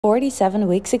47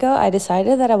 weeks ago, I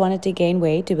decided that I wanted to gain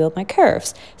weight to build my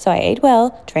curves. So I ate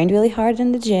well, trained really hard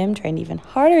in the gym, trained even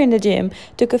harder in the gym,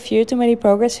 took a few too many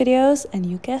progress videos, and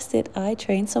you guessed it, I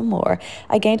trained some more.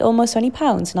 I gained almost 20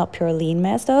 pounds, not pure lean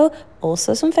mass though,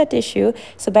 also some fat tissue.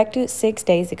 So back to 6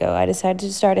 days ago, I decided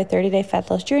to start a 30-day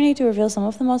fat loss journey to reveal some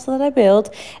of the muscle that I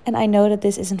built. And I know that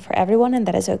this isn't for everyone, and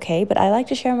that is okay, but I like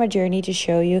to share my journey to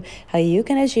show you how you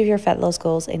can achieve your fat loss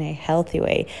goals in a healthy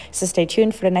way. So stay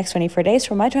tuned for the next 24 days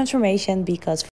for my transformation, because